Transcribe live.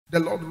the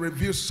Lord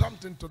revealed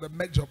something to the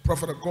major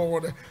prophet of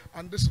God,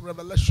 and this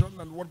revelation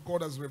and what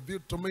God has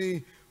revealed to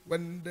me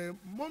when the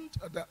month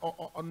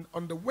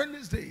on the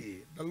Wednesday,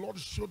 the Lord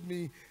showed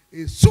me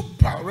a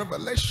super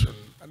revelation,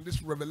 and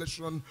this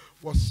revelation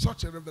was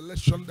such a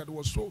revelation that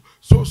was so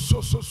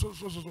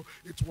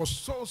it was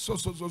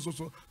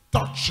so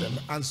touching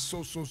and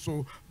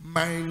so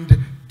mind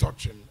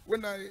touching.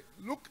 When I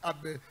look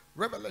at the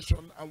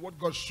revelation and what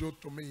God showed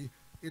to me,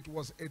 it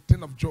was a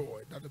thing of joy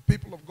that the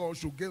people of God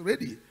should get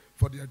ready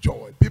for their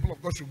joy. People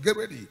of God should get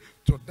ready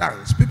to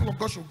dance. People of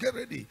God should get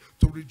ready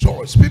to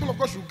rejoice. People of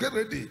God should get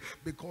ready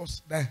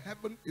because the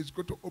heaven is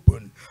going to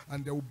open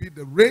and there will be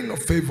the rain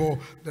of favor,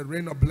 the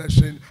rain of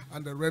blessing,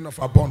 and the rain of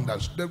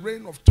abundance, the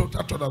rain of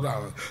total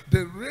turnaround,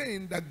 the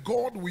rain that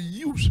God will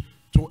use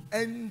to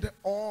end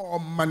all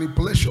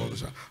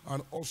manipulations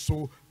and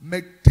also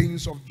make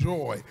things of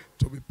joy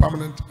to be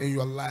permanent in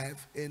your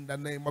life in the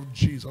name of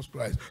Jesus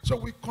Christ. So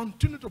we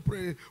continue to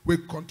pray, we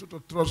continue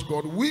to trust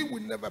God. We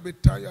will never be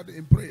tired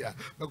in prayer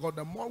because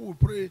the more we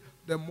pray,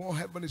 the more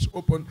heaven is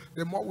open.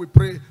 The more we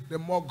pray, the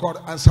more God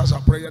answers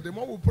our prayer. The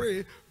more we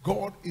pray,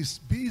 God is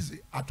busy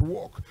at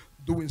work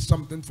doing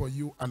something for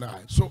you and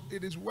I. So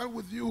it is well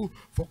with you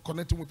for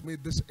connecting with me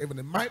this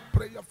evening. My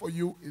prayer for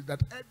you is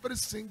that every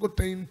single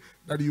thing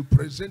that you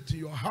present to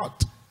your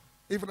heart,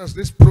 even as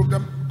this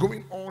program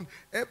going on,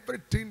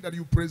 everything that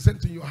you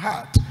present in your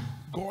heart,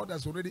 God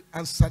has already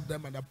answered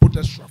them and I put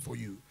extra for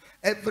you.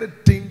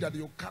 Everything that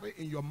you carry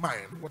in your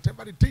mind,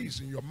 whatever it is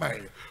in your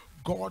mind,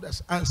 God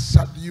has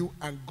answered you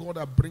and God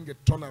will bring a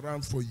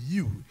turnaround for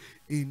you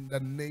in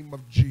the name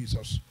of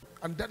Jesus.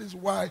 And that is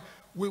why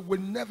we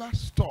will never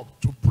stop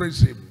to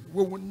praise him.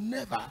 We will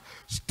never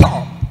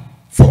stop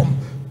from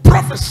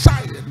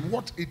prophesying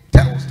what it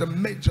tells the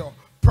major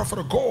prophet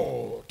of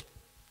God.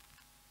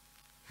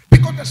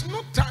 Because there's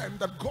no time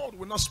that God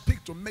will not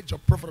speak to major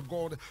prophet of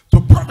God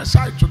to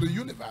prophesy to the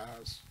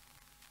universe.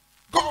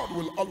 God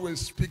will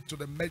always speak to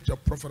the major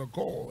prophet of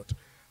God.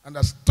 And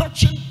as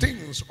touching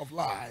things of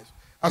life,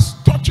 as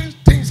touching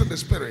things in the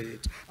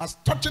spirit, as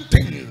touching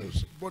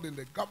things both in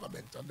the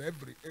government and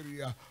every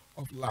area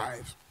of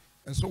life.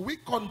 And so we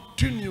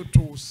continue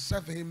to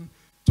serve him,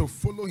 to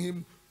follow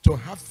him, to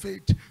have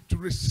faith, to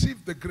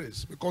receive the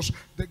grace. Because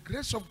the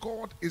grace of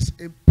God is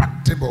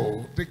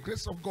impactable. The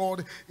grace of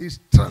God is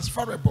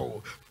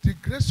transferable. The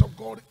grace of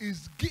God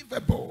is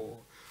givable.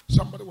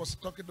 Somebody was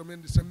talking to me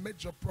and they said,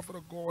 Major prophet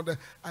of God,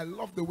 I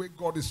love the way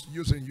God is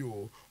using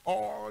you.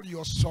 All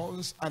your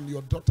sons and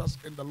your daughters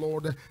in the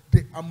Lord,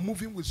 they are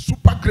moving with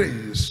super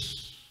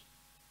grace.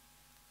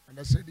 And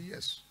I said,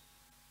 yes.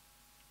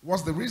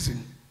 What's the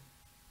reason?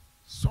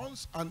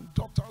 Sons and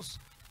daughters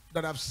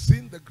that have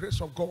seen the grace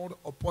of God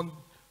upon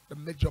the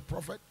major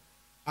prophet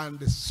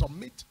and they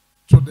submit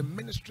to the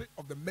ministry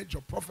of the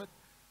major prophet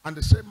and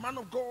they say, man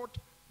of God,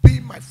 be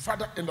my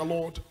father in the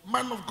Lord.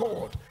 Man of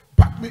God,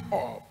 back me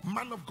up.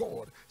 Man of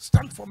God,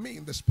 stand for me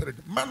in the spirit.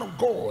 Man of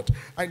God,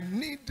 I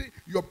need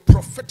your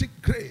prophetic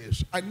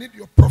grace. I need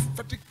your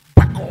prophetic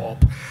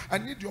backup. I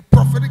need your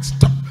prophetic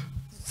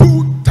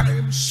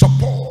full-time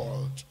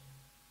support.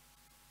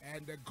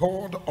 And the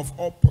God of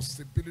all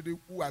possibility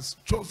who has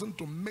chosen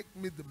to make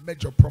me the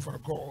major prophet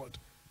of God,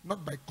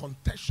 not by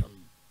contention,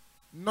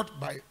 not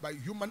by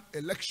human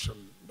election,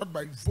 not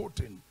by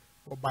voting,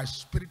 but by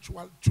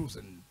spiritual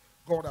choosing.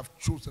 God have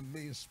chosen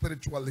me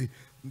spiritually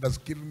and has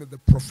given me the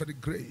prophetic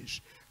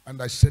grace. And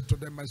I said to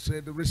them, I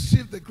said,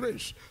 receive the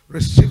grace,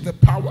 receive the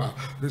power,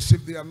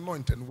 receive the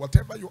anointing.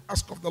 Whatever you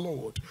ask of the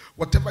Lord,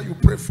 whatever you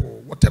pray for,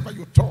 whatever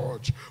you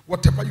touch,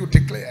 whatever you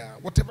declare,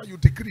 whatever you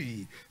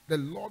decree, the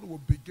Lord will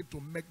begin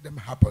to make them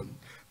happen.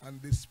 And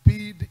the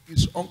speed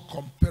is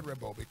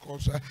uncomparable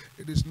because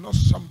it is not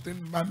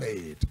something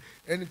man-made.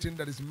 Anything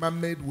that is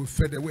man-made will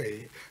fade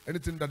away.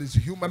 Anything that is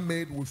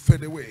human-made will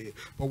fade away.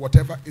 But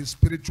whatever is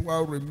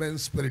spiritual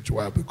remains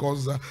spiritual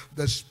because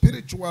the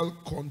spiritual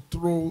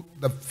control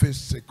the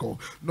physical.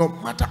 No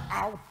matter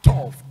how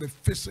tough the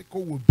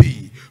physical will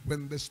be,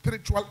 when the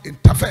spiritual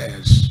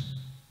interferes,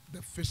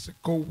 the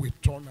physical will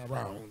turn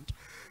around.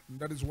 And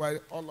that is why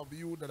all of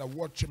you that are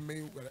watching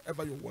me,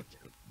 wherever you're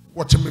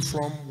watching me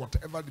from,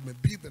 whatever it may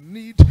be the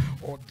need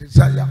or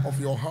desire of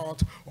your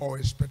heart or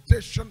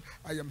expectation,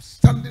 I am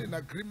standing in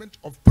agreement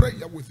of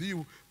prayer with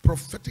you,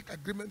 prophetic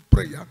agreement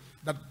prayer,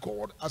 that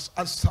God has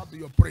answered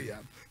your prayer.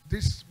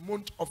 This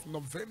month of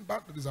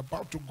November that is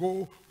about to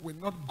go will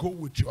not go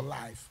with your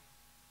life.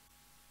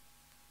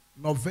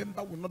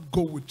 November will not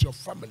go with your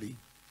family.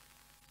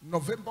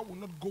 November will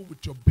not go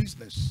with your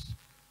business.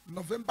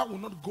 November will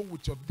not go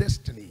with your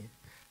destiny.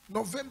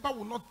 November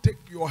will not take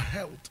your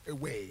health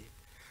away.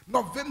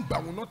 November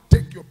will not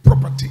take your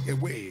property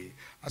away.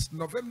 As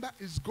November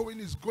is going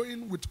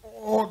with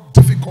all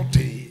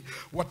difficulty.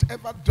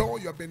 Whatever door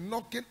you have been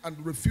knocking and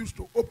refused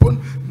to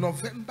open,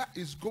 November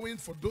is going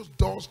for those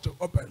doors to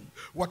open.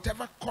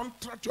 Whatever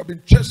contract you have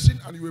been chasing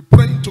and you were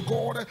praying to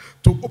God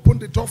to open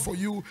the door for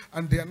you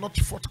and they are not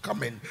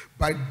forthcoming.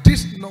 By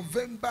this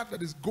November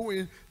that is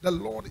going, the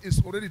Lord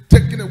is already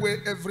taking away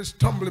every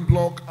stumbling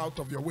block out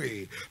of your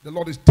way. The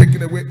Lord is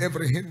taking away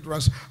every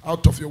hindrance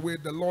out of your way.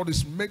 The Lord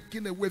is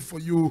making a way for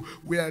you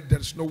where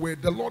there's no way.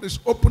 The Lord is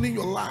opening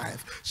your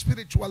life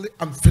spiritually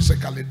and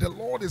physically. The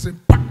Lord is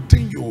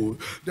impacting you.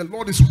 The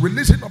Lord is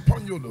releasing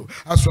upon you.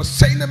 As you're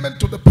saying amen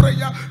to the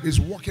prayer, is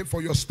working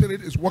for your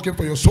spirit, is working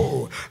for your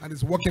soul, and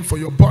is working for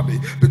your body.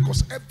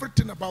 Because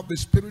everything about the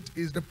spirit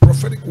is the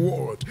prophetic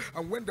word.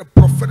 And when the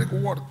prophetic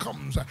word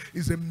comes,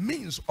 is a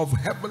means of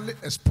heavenly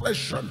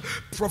expression.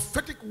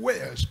 Prophetic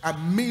words are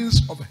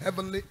means of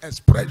heavenly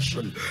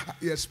expression.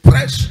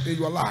 Express in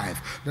your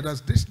life that as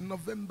this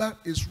November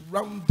is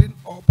rounding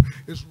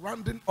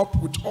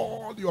up with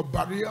all your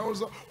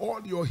barriers, all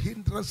your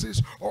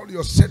hindrances, all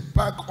your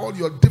setback, all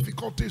your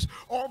difficulties,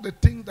 all the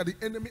things that the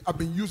enemy have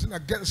been using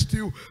against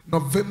you.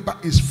 November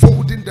is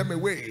folding them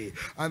away,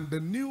 and the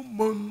new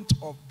month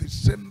of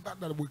December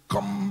that we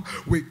come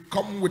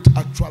with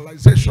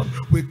actualization,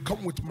 we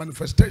come with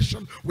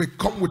manifestation, we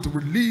come with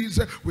release,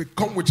 we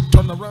come with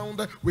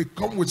turnaround, we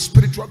come with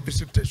spiritual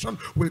visitation,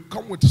 we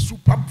come with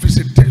super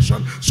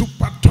visitation,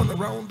 super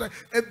turnaround.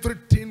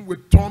 Everything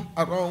will turn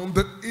around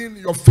in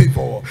your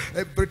favor.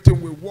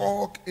 Everything will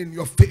walk in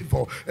your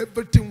favor.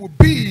 Everything will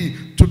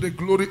be to the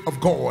glory of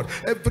God.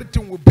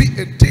 Everything will be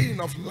a thing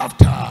of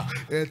laughter,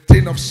 a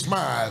thing of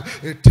smile,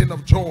 a thing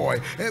of joy.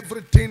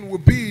 Everything will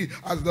be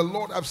as the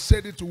Lord has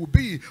said it will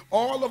be.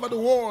 All over the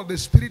world, the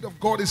Spirit of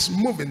God is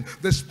moving.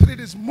 The Spirit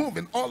is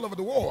moving all over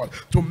the world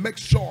to make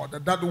sure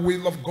that that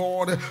will of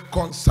God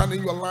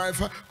concerning your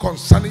life,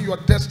 concerning your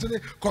destiny,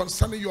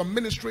 concerning your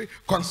ministry,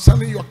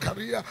 concerning your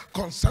career,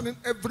 concerning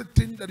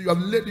everything that you have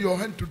laid your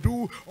hand to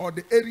do, or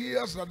the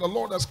areas that the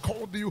Lord has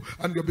called you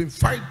and you've been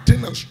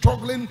fighting and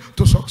struggling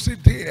to succeed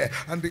there,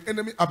 and the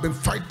enemy have been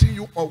fighting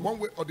you or one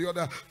way or the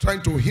other,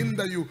 trying to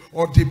hinder you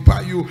or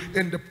debar you.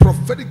 In the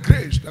prophetic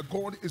grace that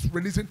God is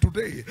releasing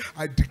today,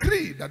 I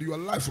decree that your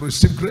life will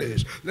receive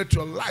grace. Let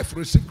your life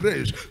receive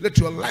grace. Let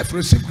your life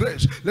receive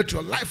grace. Let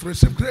your life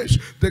receive grace.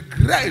 The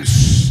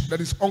grace that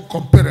is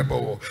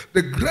uncomparable,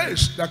 the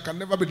grace that can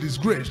never be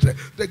disgraced,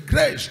 the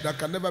grace that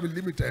can never be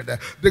limited,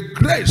 the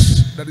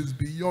grace that is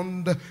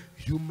beyond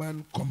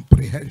human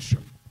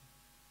comprehension.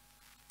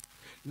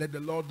 Let the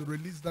Lord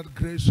release that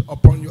grace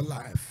upon your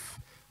life.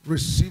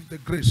 Receive the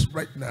grace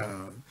right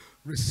now.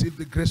 Receive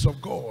the grace of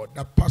God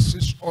that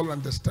passes all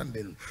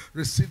understanding.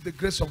 Receive the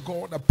grace of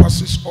God that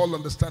passes all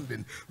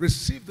understanding.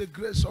 Receive the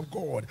grace of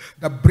God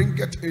that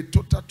bringeth a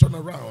total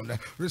turnaround.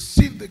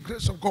 Receive the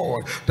grace of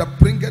God that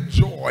bringeth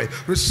joy.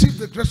 Receive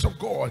the grace of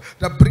God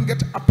that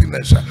bringeth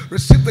happiness.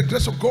 Receive the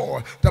grace of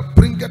God that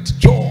bringeth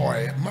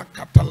joy.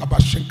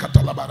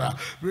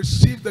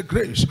 Receive the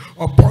grace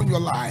upon your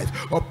life,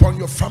 upon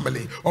your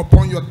family,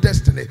 upon your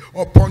destiny,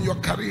 upon your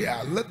career.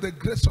 Let the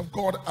grace of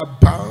God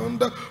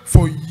abound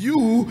for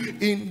you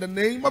in the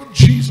name of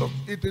Jesus.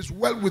 It is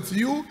well with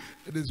you,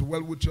 it is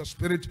well with your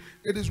spirit,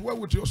 it is well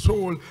with your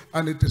soul,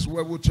 and it is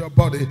well with your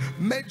body.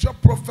 Major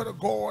prophet of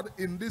God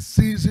in this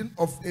season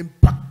of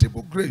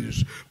impactable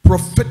grace,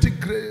 prophetic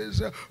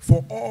grace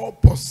for all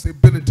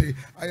possibility.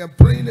 I am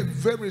praying a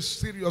very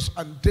serious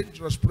and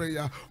dangerous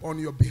prayer on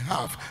your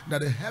behalf,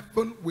 that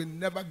heaven will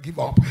never give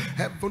up,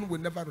 heaven will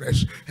never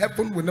rest,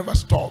 heaven will never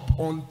stop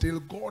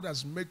until God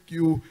has made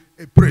you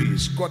a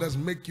praise. God has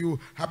made you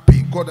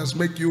happy. God has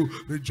made you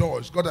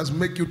rejoice. God has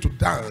made you to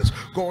dance.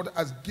 God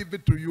has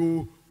given to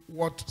you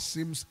what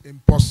seems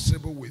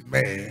impossible with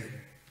men.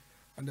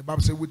 And the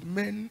Bible says, with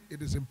men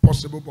it is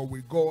impossible, but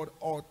with God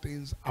all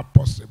things are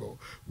possible.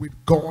 With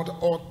God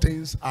all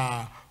things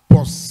are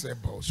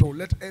possible. So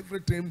let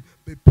everything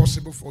be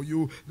possible for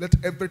you. Let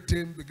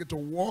everything begin to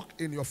walk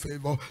in your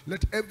favor.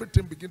 Let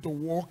everything begin to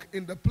walk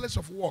in the place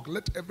of work.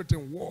 Let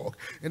everything walk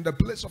in the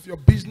place of your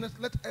business.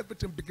 Let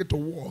everything begin to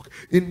walk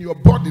in your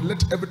body.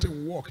 Let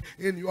everything walk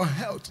in your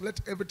health.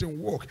 Let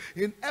everything walk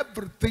in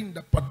everything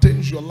that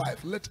pertains to your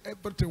life. Let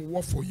everything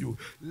work for you.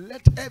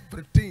 Let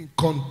everything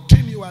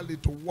continually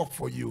to work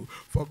for you.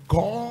 For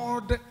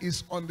God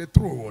is on the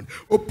throne,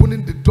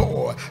 opening the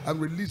door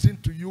and releasing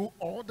to you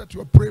all that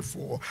you are praying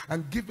for,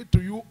 and give it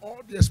to you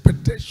all the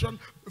expectation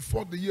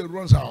before the year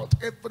runs out.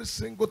 Every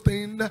single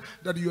thing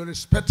that you are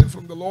expecting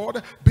from the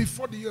Lord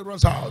before the year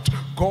runs out,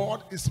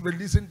 God is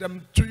releasing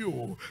them to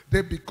you.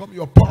 They become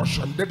your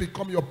portion. They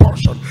become your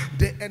portion.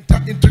 They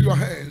enter into your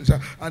hands,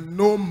 and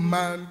no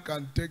man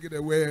can take it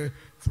away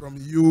from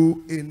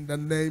you in the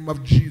name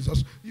of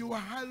Jesus. You are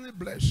highly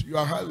blessed. You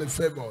are highly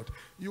favored.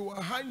 You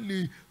are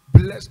highly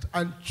blessed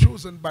and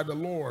chosen by the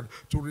Lord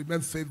to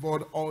remain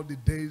favored all the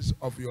days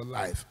of your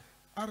life.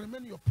 I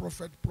remain your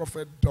prophet,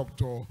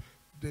 Dr.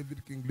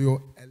 David Kinglio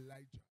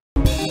Elijah.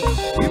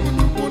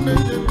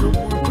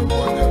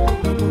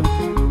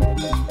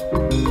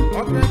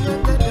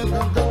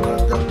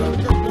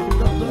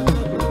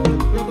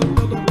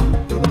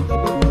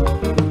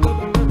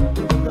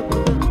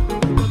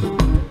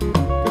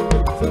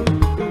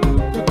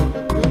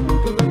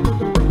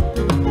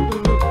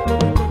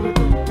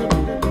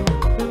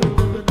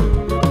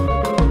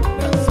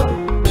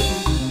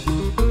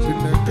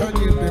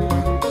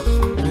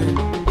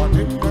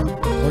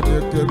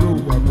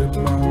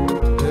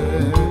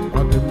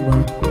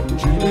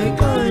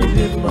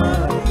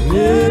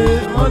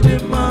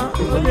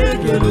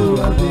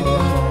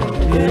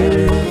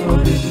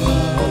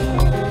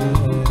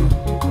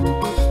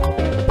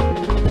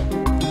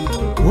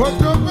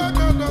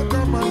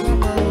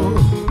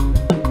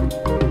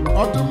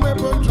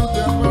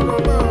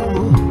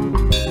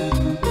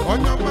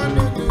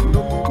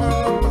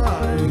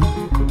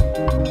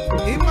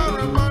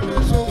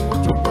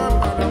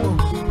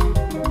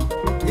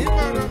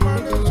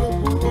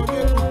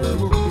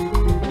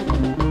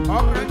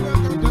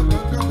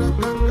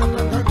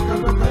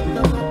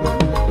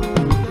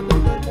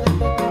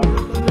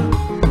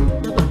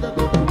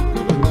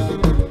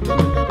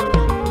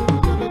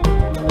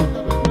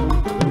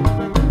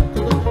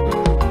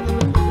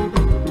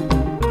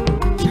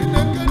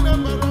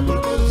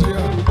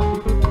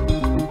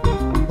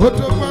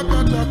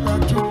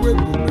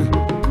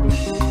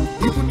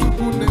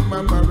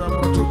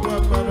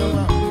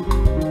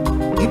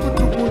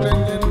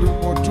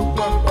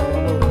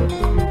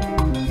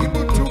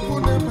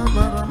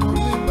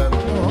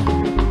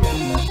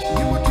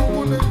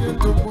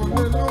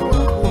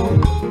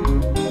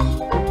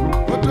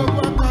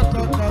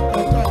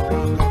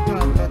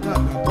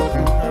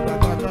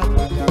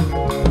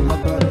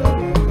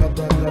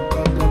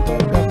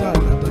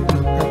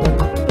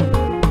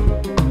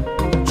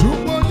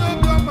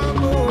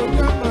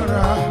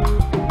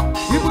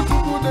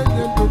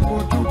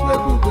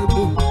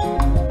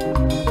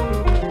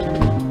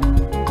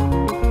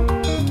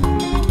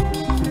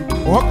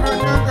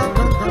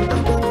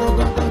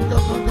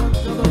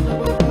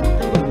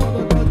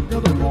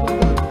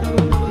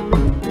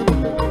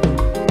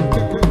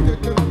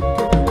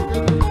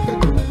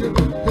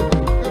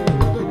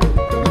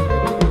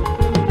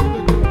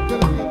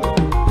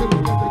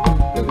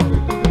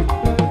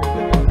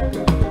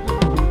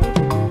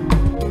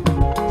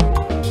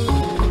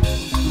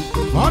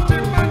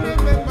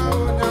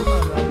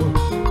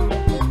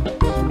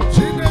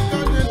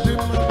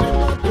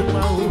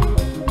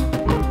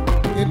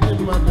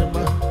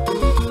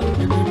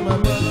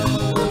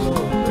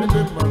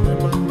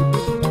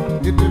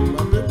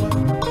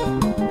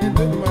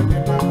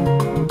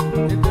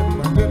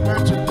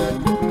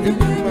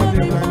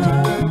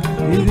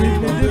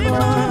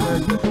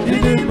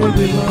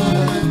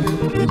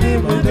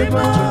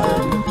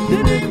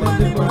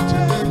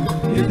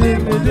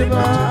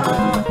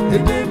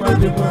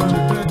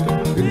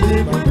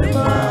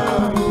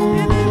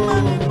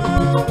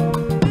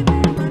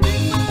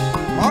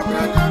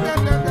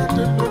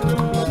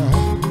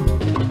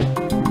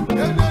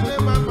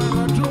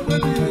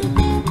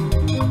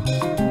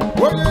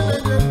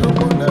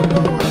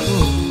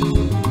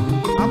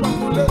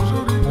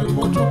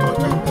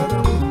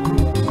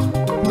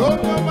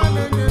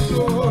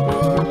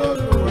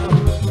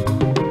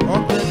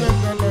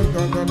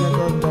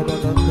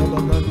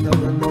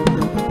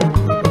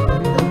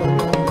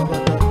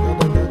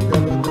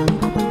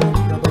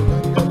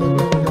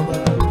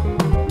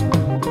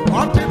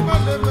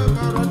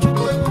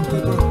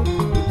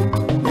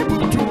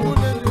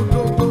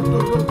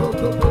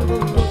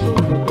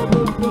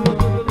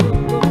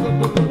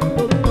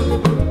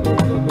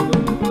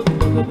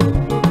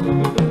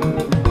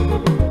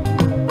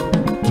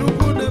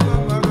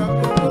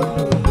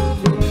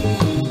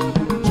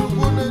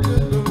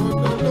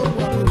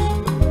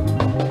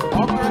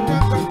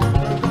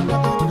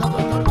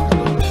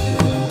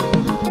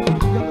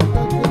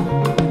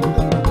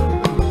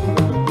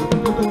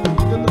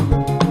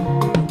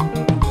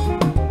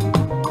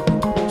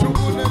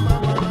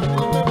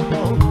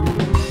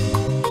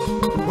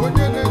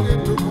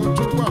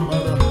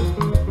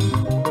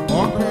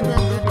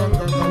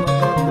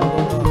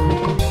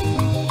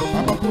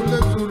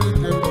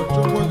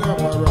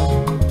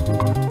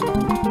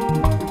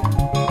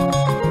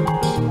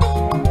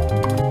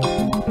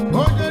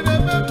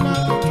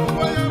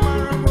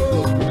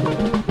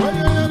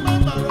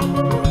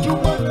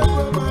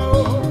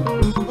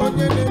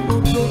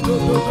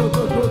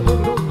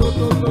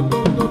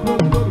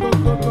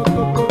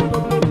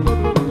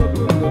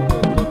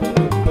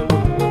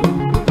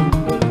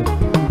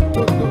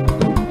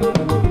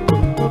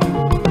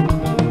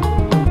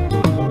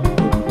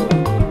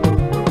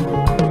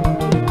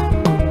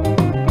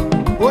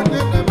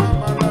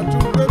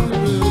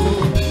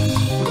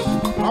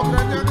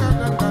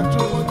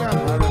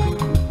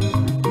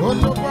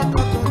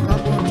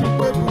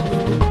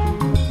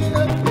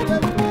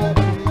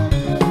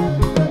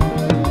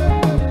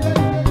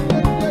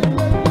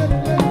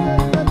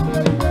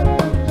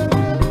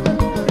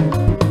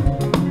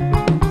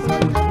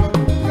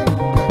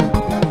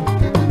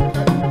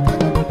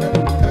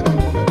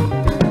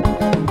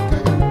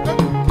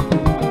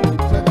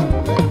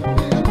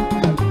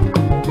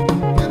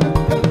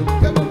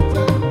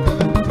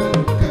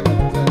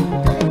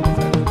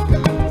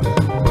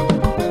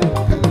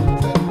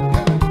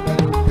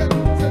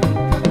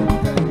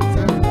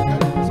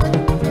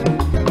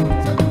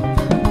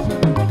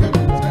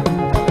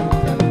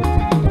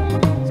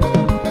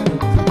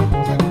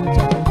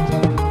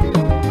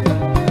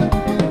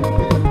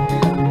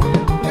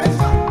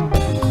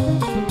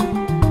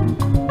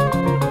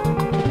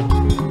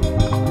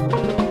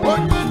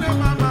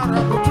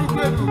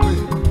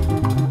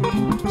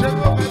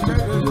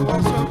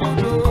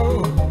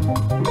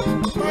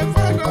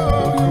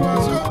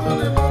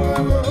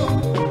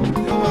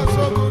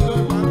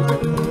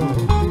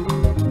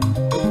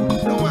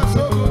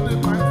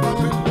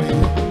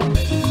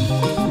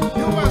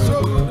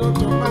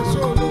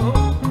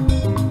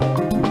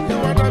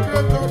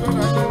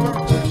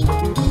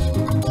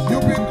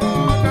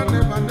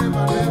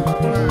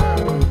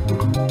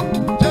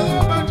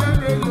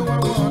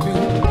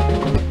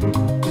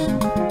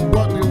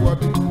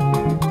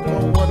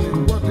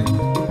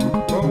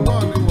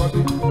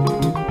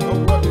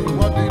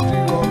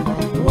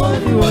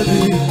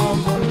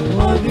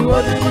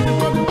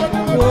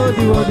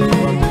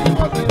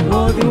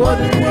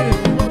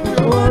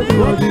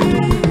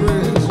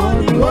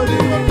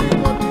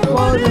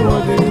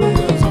 What